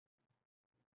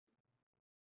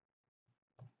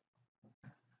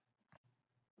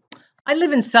I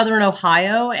live in Southern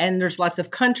Ohio, and there's lots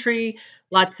of country,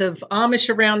 lots of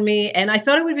Amish around me, and I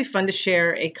thought it would be fun to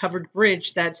share a covered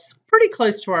bridge that's pretty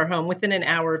close to our home, within an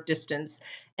hour of distance.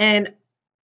 And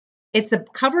it's a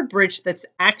covered bridge that's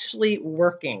actually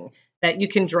working, that you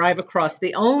can drive across.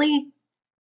 The only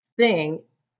thing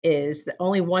is that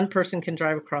only one person can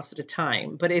drive across at a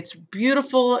time, but it's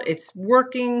beautiful, it's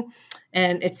working,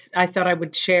 and I thought I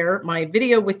would share my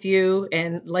video with you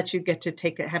and let you get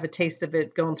to have a taste of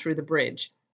it going through the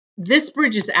bridge. This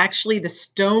bridge is actually the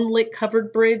Stonelick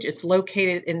Covered Bridge. It's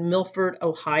located in Milford,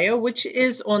 Ohio, which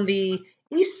is on the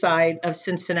east side of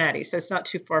Cincinnati, so it's not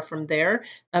too far from there.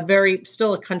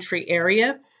 Still a country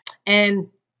area. And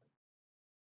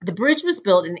the bridge was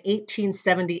built in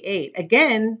 1878.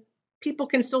 Again, people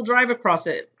can still drive across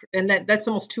it, and that's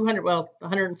almost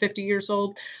 150 years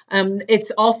old. It's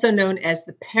also known as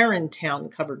the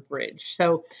Parentown Covered Bridge.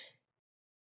 So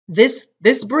this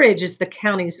bridge is the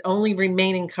county's only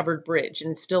remaining covered bridge,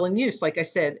 and it's still in use. Like I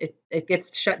said, it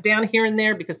gets shut down here and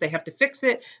there because they have to fix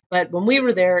it. But when we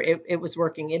were there, it was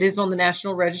working. It is on the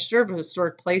National Register of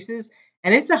Historic Places,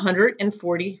 and it's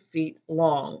 140 feet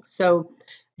long. So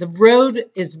the road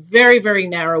is very, very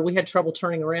narrow. We had trouble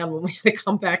turning around when we had to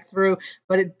come back through,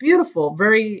 but it's beautiful,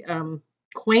 very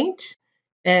quaint,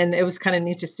 and it was kind of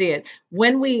neat to see it.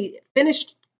 When we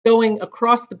finished going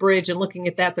across the bridge and looking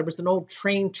at that, there was an old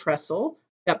train trestle.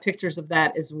 Got pictures of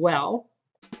that as well.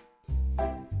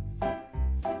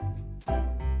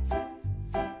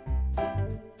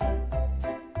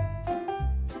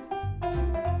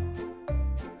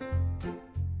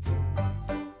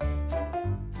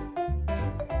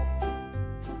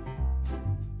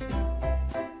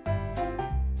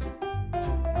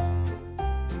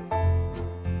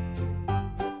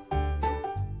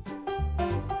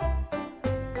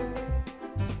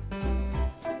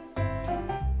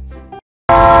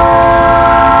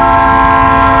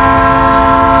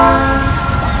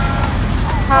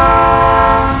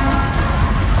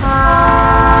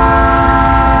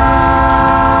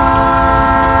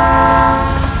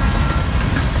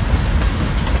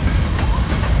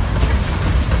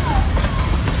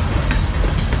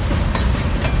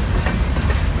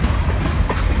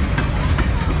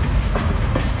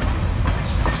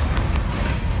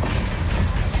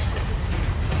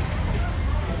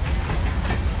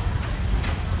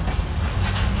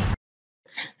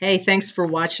 Hey, thanks for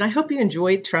watching. I hope you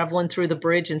enjoyed traveling through the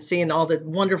bridge and seeing all the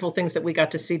wonderful things that we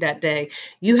got to see that day.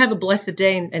 You have a blessed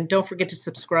day, and don't forget to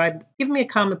subscribe. Give me a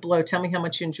comment below. Tell me how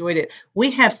much you enjoyed it.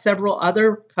 We have several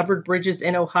other covered bridges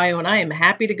in Ohio, and I am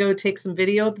happy to go take some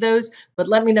video of those, but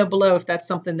let me know below if that's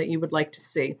something that you would like to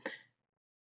see.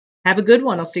 Have a good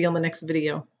one. I'll see you on the next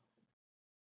video.